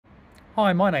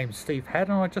Hi, my name's Steve Head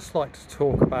and I'd just like to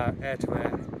talk about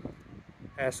air-to-air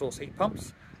air source heat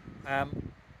pumps.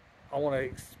 Um, I want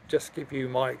to just give you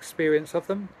my experience of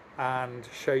them and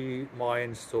show you my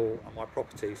install on my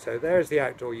property. So there's the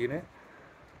outdoor unit.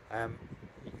 Um,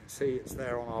 you can see it's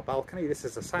there on our balcony. This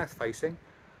is the south facing,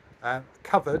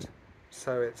 covered,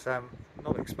 so it's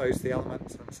not exposed to the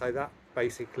elements, and so that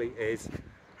basically is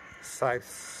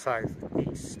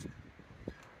south-southeast.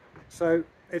 So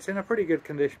it's in a pretty good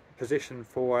position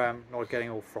for not getting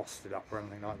all frosted up or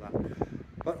anything like that.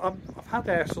 But I've had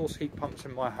air source heat pumps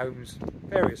in my homes,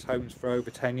 various homes, for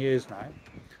over 10 years now.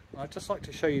 And I'd just like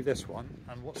to show you this one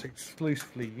and what's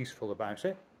exclusively useful about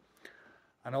it,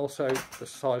 and also the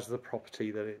size of the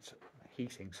property that it's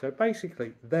heating. So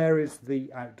basically there is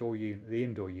the outdoor unit, the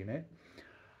indoor unit.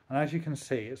 And as you can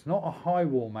see, it's not a high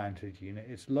wall mounted unit,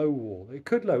 it's low wall. It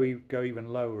could go even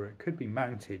lower, it could be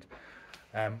mounted.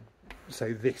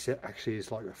 So this actually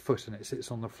is like a foot and it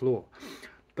sits on the floor.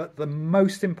 But the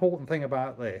most important thing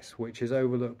about this, which is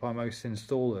overlooked by most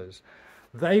installers,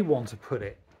 they want to put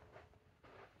it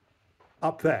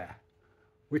up there,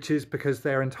 which is because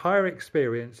their entire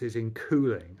experience is in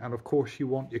cooling. And of course you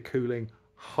want your cooling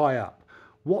high up.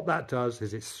 What that does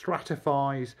is it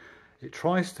stratifies, it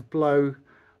tries to blow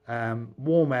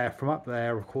warm air from up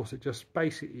there. Of course it just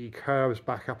basically curves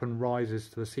back up and rises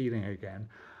to the ceiling again.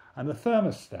 And the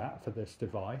thermostat for this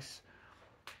device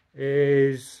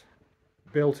is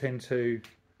built into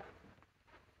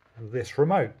this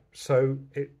remote. So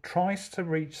it tries to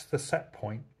reach the set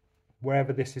point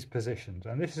wherever this is positioned.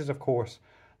 And this is of course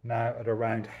now at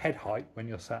around head height when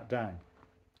you're sat down.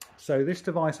 So this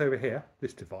device over here,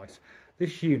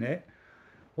 this unit,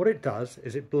 what it does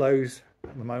is it blows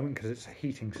at the moment, because it's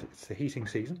the heating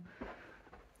season,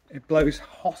 it blows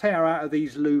hot air out of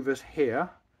these louvers here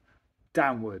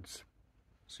downwards,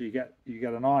 so you get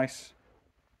a nice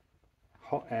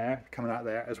hot air coming out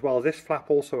there. As well, this flap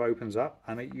also opens up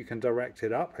and you can direct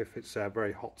it up if it's a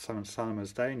very hot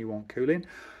summer's day and you want cooling.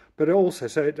 But also,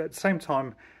 so at the same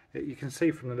time, you can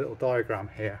see from the little diagram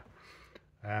here,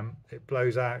 it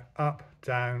blows out, up,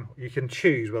 down. You can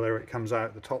choose whether it comes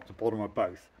out the top, the bottom, or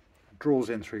both. It draws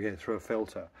in through here through a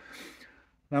filter.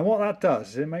 Now what that does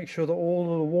is it makes sure that all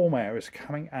of the warm air is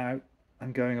coming out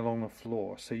and going along the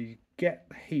floor, so you get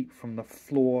heat from the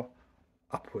floor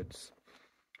upwards.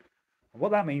 And what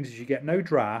that means is you get no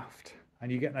draft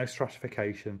and you get no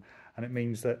stratification, and it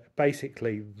means that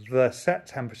basically the set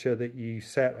temperature that you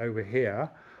set over here,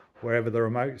 wherever the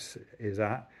remote is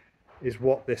at, is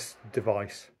what this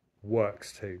device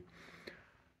works to.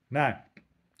 Now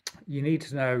you need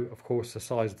to know, of course, the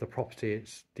size of the property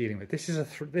it's dealing with. This is a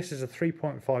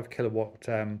 3.5 kilowatt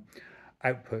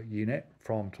output unit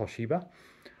from Toshiba.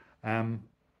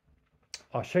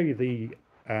 I'll show you the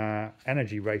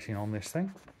energy rating on this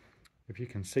thing, if you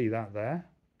can see that there.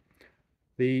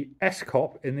 The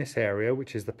SCOP in this area,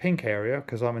 which is the pink area,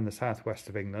 because I'm in the southwest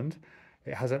of England,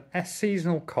 it has an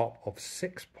seasonal COP of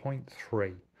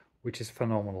 6.3, which is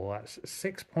phenomenal. That's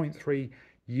 6.3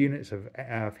 units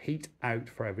of heat out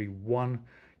for every 1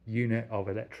 unit of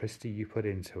electricity you put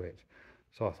into it.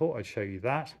 So I thought I'd show you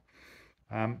that.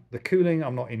 The cooling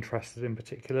I'm not interested in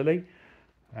particularly.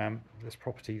 This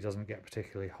property doesn't get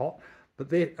particularly hot.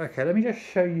 But okay, let me just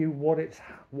show you what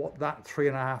that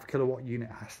 3.5 kilowatt unit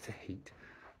has to heat.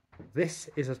 This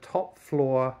is a top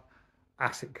floor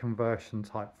acid conversion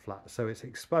type flat, so it's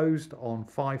exposed on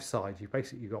 5 sides.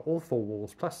 You've got all 4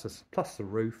 walls plus the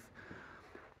roof.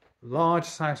 Large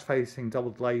south facing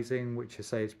double glazing, which I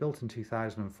say is built in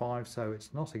 2005, so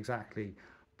it's not exactly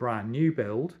brand new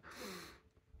build.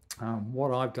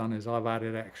 What I've done is I've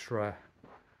added extra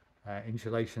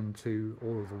insulation to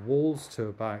all of the walls, to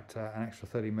about an extra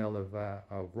 30mm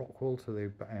of rock wool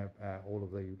to all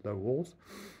of the low walls.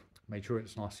 Made sure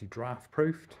it's nicely draft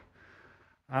proofed.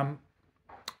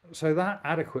 So that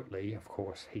adequately, of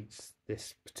course, heats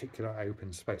this particular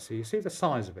open space. So you see the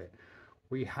size of it.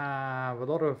 We have a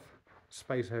lot of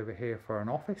space over here for an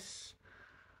office.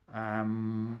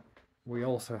 We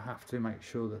also have to make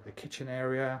sure that the kitchen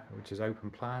area, which is open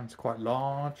plan, is quite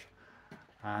large.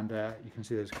 And you can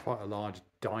see there's quite a large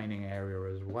dining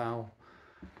area as well.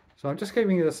 So I'm just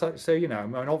giving you the, so you know, I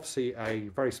mean, obviously a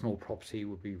very small property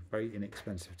would be very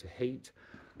inexpensive to heat.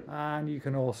 And you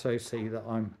can also see that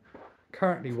I'm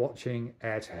currently watching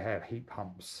air-to-air heat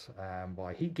pumps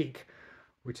by HeatGeek,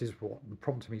 which is what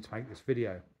prompted me to make this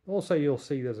video. Also, you'll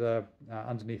see there's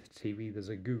underneath the TV, there's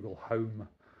a Google Home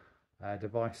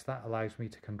device that allows me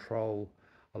to control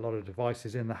a lot of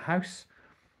devices in the house.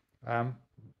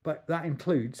 But that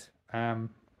includes the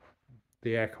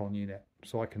aircon unit,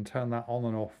 so I can turn that on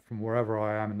and off from wherever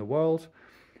I am in the world.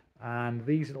 And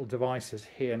these little devices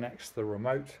here next to the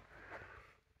remote,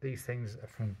 these things are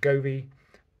from Govee.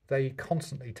 They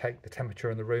constantly take the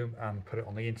temperature in the room and put it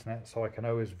on the internet, so I can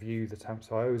always view the temp,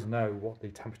 so I always know what the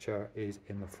temperature is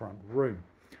in the front room.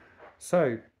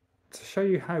 So to show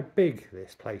you how big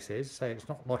this place is, so it's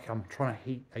not like I'm trying to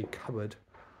heat a cupboard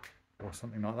or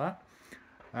something like that.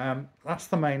 That's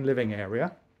the main living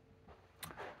area.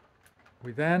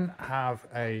 We then have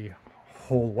a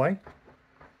hallway,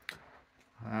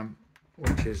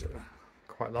 which is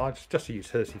quite large, just a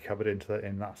utility cupboard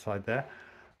in that side there.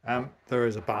 There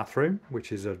is a bathroom,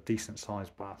 which is a decent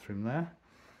sized bathroom there.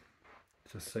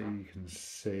 Just so you can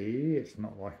see, it's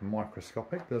not like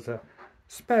microscopic. There's a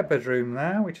spare bedroom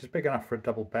there, which is big enough for a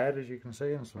double bed, as you can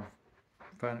see, and some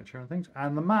furniture and things.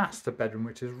 And the master bedroom,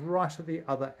 which is right at the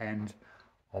other end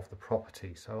of the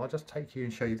property. So I'll just take you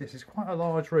and show you. This is quite a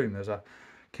large room. There's a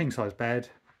king size bed,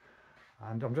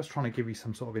 and I'm just trying to give you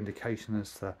some sort of indication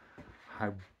as to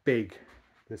how big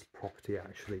this property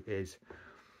actually is.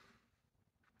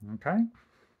 Okay,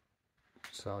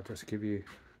 so I'll just give you,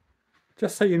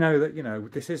 just so you know that, you know,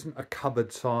 this isn't a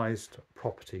cupboard sized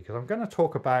property, because I'm going to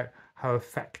talk about how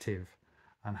effective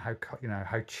and how, you know,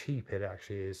 how cheap it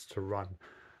actually is to run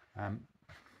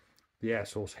the air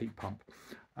source heat pump.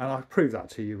 And I'll prove that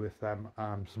to you with some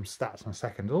stats in a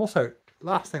second. Also,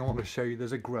 last thing I want to show you,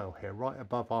 there's a grill here right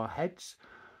above our heads,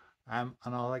 and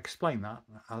I'll explain that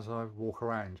as I walk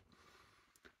around.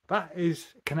 That is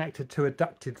connected to a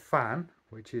ducted fan,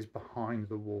 which is behind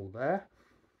the wall there.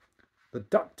 The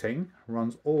ducting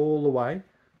runs all the way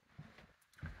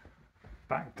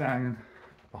back down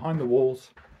behind the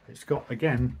walls. It's got,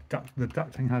 again, the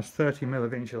ducting has 30mm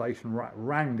of insulation right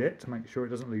around it to make sure it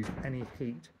doesn't lose any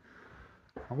heat.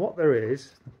 And what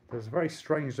there's a very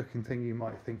strange looking thing. You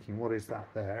might be thinking, what is that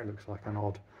there? It looks like an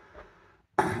odd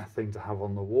thing to have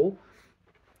on the wall.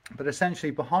 But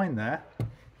essentially behind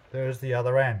there's the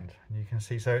other end. And you can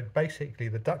see, so basically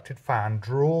the ducted fan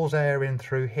draws air in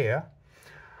through here.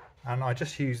 And I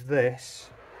just use this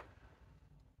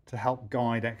to help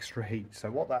guide extra heat. So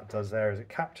what that does there is it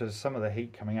captures some of the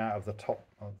heat coming out of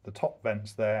the top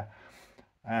vents there.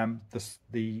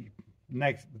 The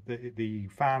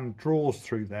fan draws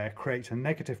through there, creates a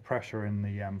negative pressure in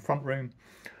the front room,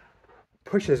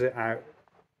 pushes it out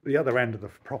the other end of the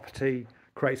property,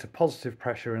 creates a positive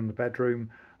pressure in the bedroom,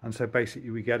 and so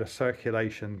basically we get a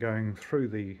circulation going through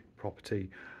the property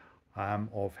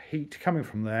of heat coming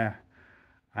from there,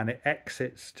 and it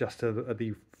exits just at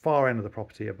the far end of the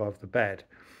property above the bed.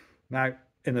 Now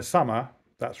in the summer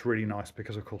that's really nice,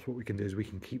 because of course what we can do is we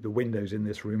can keep the windows in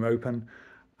this room open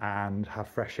and have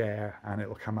fresh air, and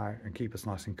it'll come out and keep us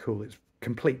nice and cool. It's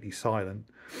completely silent.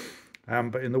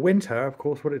 But in the winter, of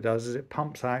course, what it does is it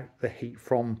pumps out the heat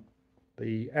from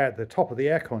the top of the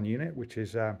aircon unit, which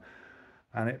is,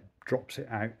 and it drops it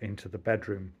out into the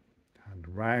bedroom, and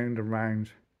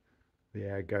round the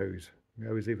air goes. We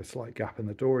always leave a slight gap in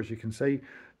the door, as you can see,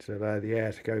 to allow the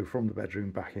air to go from the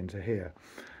bedroom back into here.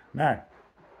 Now,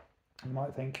 you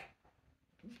might think,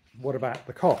 what about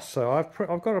the cost? So I've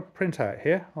got a printout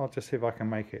here. I'll just see if I can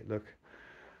make it look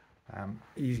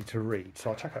easy to read.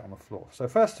 So I'll chuck it on the floor. So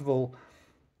first of all,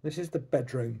 this is the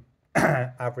bedroom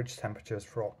average temperatures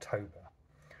for October.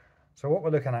 So what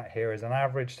we're looking at here is an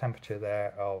average temperature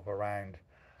there of around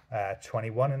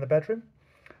 21 in the bedroom.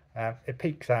 It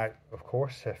peaks out, of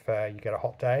course, if you get a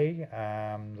hot day.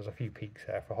 There's a few peaks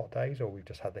there for hot days, or we've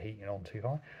just had the heating on too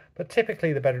high. But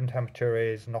typically the bedroom temperature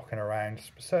is knocking around,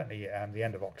 certainly the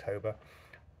end of October.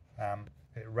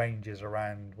 It ranges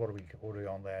around, what are we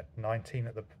on there? 19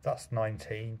 at the, that's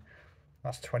 19,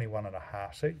 that's 21 and a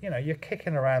half. So, you know, you're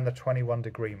kicking around the 21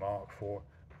 degree mark for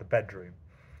the bedroom,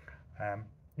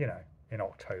 you know, in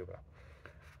October.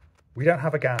 We don't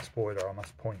have a gas boiler, I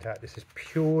must point out. This is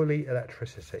purely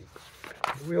electricity.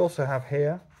 What we also have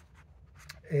here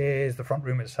is the front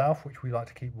room itself, which we like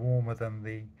to keep warmer than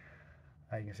the,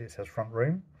 you can see it says front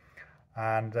room.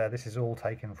 And this is all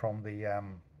taken from the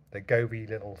Govee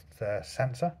little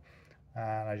sensor.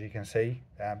 And as you can see,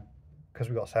 because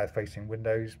we've got south facing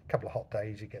windows, a couple of hot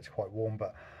days it gets quite warm,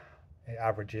 but it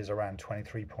averages around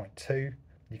 23.2.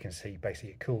 You can see basically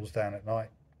it cools down at night,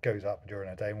 goes up during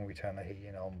the day when we turn the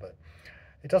heating on, but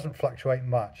it doesn't fluctuate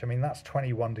much. I mean, that's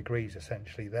 21 degrees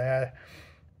essentially there.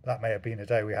 That may have been a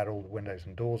day we had all the windows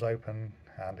and doors open,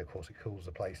 and of course it cools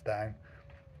the place down.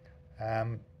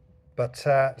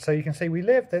 So you can see we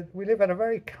live at a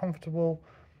very comfortable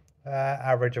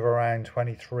average of around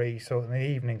 23. So in the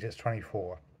evenings it's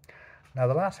 24. Now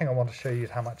the last thing I want to show you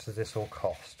is how much does this all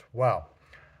cost. Well,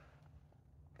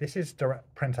 this is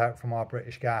direct printout from our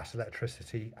British Gas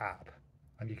electricity app.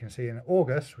 And you can see in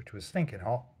August, which was stinking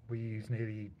hot, we used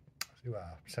nearly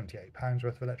 £78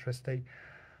 worth of electricity,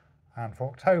 and for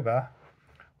October,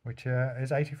 which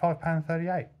is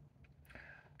 £85.38.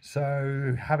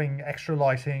 So having extra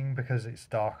lighting because it's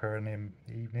darker in the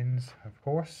evenings, of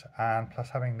course, and plus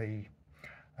having the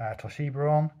Toshiba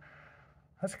on,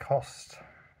 that's cost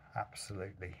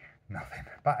absolutely nothing,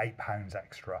 about £8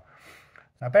 extra.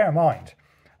 Now bear in mind,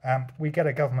 we get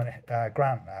a government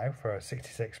grant now for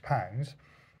 £66,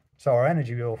 so our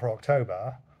energy bill for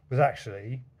October was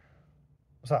actually,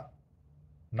 what's that,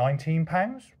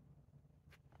 £19?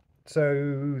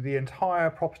 So the entire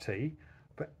property,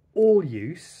 all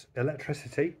use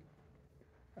electricity,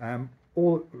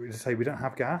 all to say we don't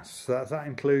have gas, so that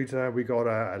includes we got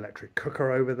an electric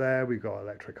cooker over there, we've got an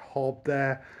electric hob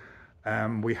there,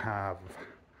 we have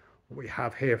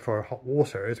here for hot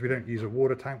water is we don't use a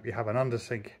water tank, we have an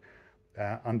undersink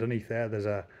underneath there. There's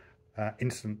a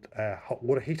instant hot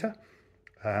water heater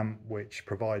which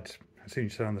provides, as soon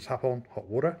as you turn the tap on, hot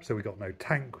water, so we got no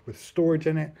tank with storage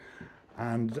in it.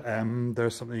 And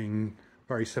there's something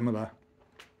very similar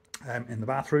in the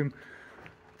bathroom.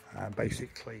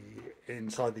 Basically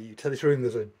inside the utility room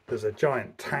there's a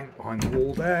giant tank behind the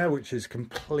wall there, which is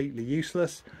completely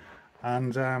useless,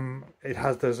 and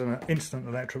there's an instant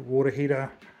electric water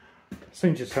heater. As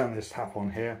soon as you turn this tap on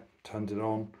here, turns it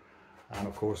on, and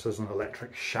of course there's an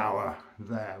electric shower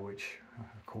there, which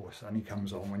of course only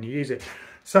comes on when you use it.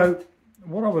 So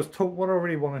what I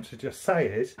really wanted to just say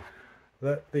is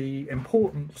that the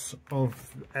importance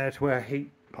of air-to-air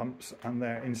heat pumps and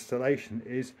their installation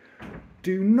is,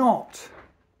 do not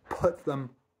put them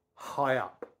high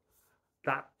up.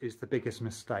 That is the biggest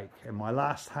mistake. In my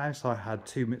last house I had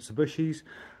two Mitsubishis,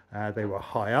 they were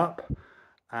high up,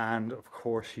 and of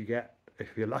course you get,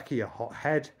 if you're lucky, a hot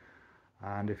head,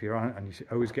 and if you're on, and you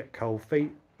always get cold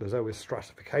feet, there's always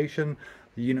stratification.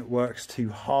 The unit works too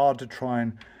hard to try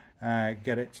and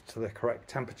get it to the correct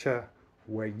temperature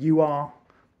where you are,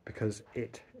 because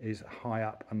it is high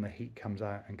up and the heat comes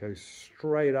out and goes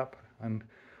straight up and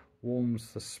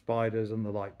warms the spiders and the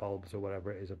light bulbs or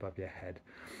whatever it is above your head.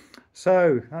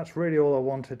 So that's really all I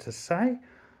wanted to say.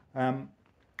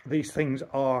 These things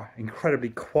are incredibly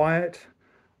quiet,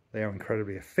 they are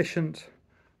incredibly efficient,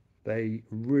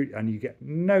 and you get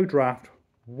no draft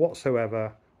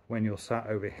whatsoever when you're sat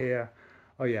over here.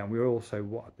 Oh yeah, and we're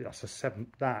also,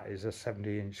 that is a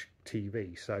 70-inch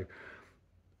TV, so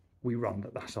we run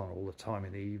that's on all the time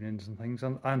in the evenings and things,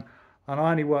 and I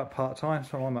only work part-time,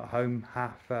 so I'm at home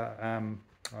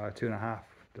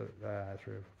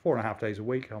 4.5 days a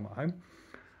week. I'm at home,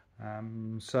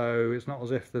 so it's not as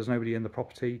if there's nobody in the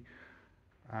property,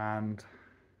 and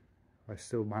I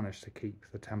still manage to keep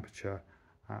the temperature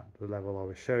at the level I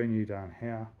was showing you down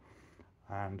here,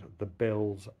 and the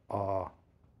bills are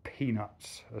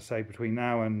peanuts. I say between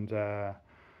now and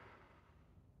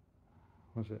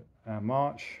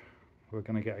March, we're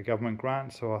going to get a government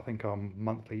grant, so I think our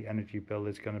monthly energy bill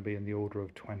is going to be in the order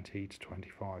of £20 to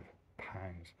 £25.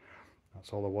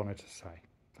 That's all I wanted to say.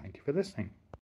 Thank you for listening.